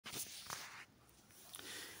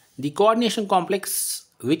The coordination complex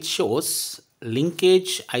which shows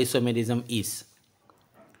linkage isomerism is.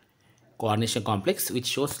 Coordination complex which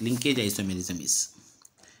shows linkage isomerism is.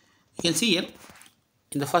 You can see here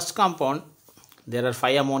in the first compound there are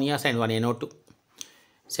 5 ammonias and 1 NO2.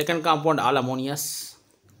 Second compound all ammonias.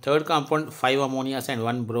 Third compound 5 ammonias and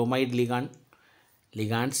 1 bromide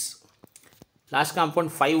ligands. Last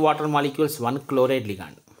compound 5 water molecules, 1 chloride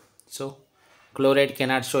ligand. So chloride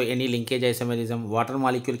cannot show any linkage isomerism, water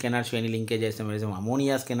molecule cannot show any linkage isomerism,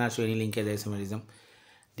 ammonias cannot show any linkage isomerism.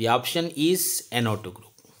 The option is NO2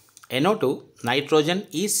 group. NO2, nitrogen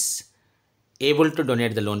is able to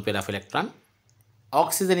donate the lone pair of electron.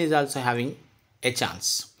 Oxygen is also having a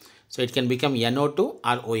chance. So it can become NO2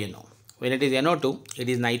 or ONO. When it is NO2, it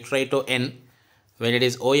is nitrito N. When it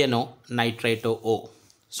is ONO, nitrito O.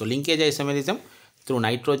 So linkage isomerism through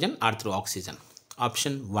nitrogen or through oxygen.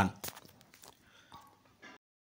 Option 1.